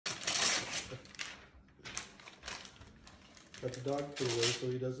Got the dog put away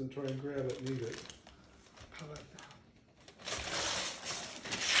so he doesn't try and grab it and eat it. How about that?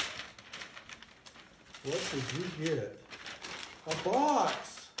 What did you get? A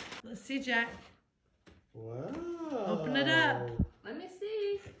box! Let's see, Jack. Wow. Open it up. Let me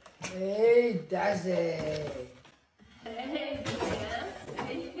see. Hey, Jessie. Hey, Jessie.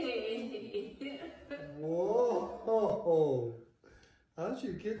 Whoa. How'd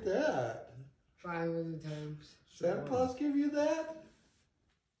you get that? 5 other times. Santa Claus give you that?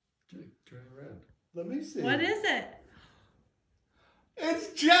 Turn around. Let me see. What is it?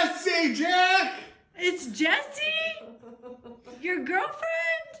 It's Jessie, Jack! It's Jessie? Your girlfriend?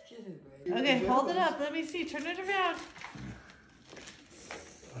 Okay, hold it up. Let me see. Turn it around.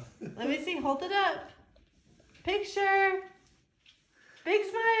 Let me see. Hold it up. Picture. Big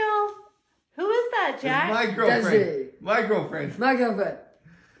smile. Who is that, Jack? It's my girlfriend. Jessie. My girlfriend. My girlfriend.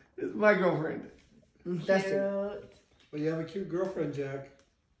 It's my girlfriend. Jessie. Cute. Well, you have a cute girlfriend, Jack.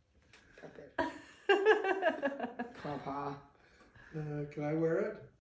 Papa. Can I wear it?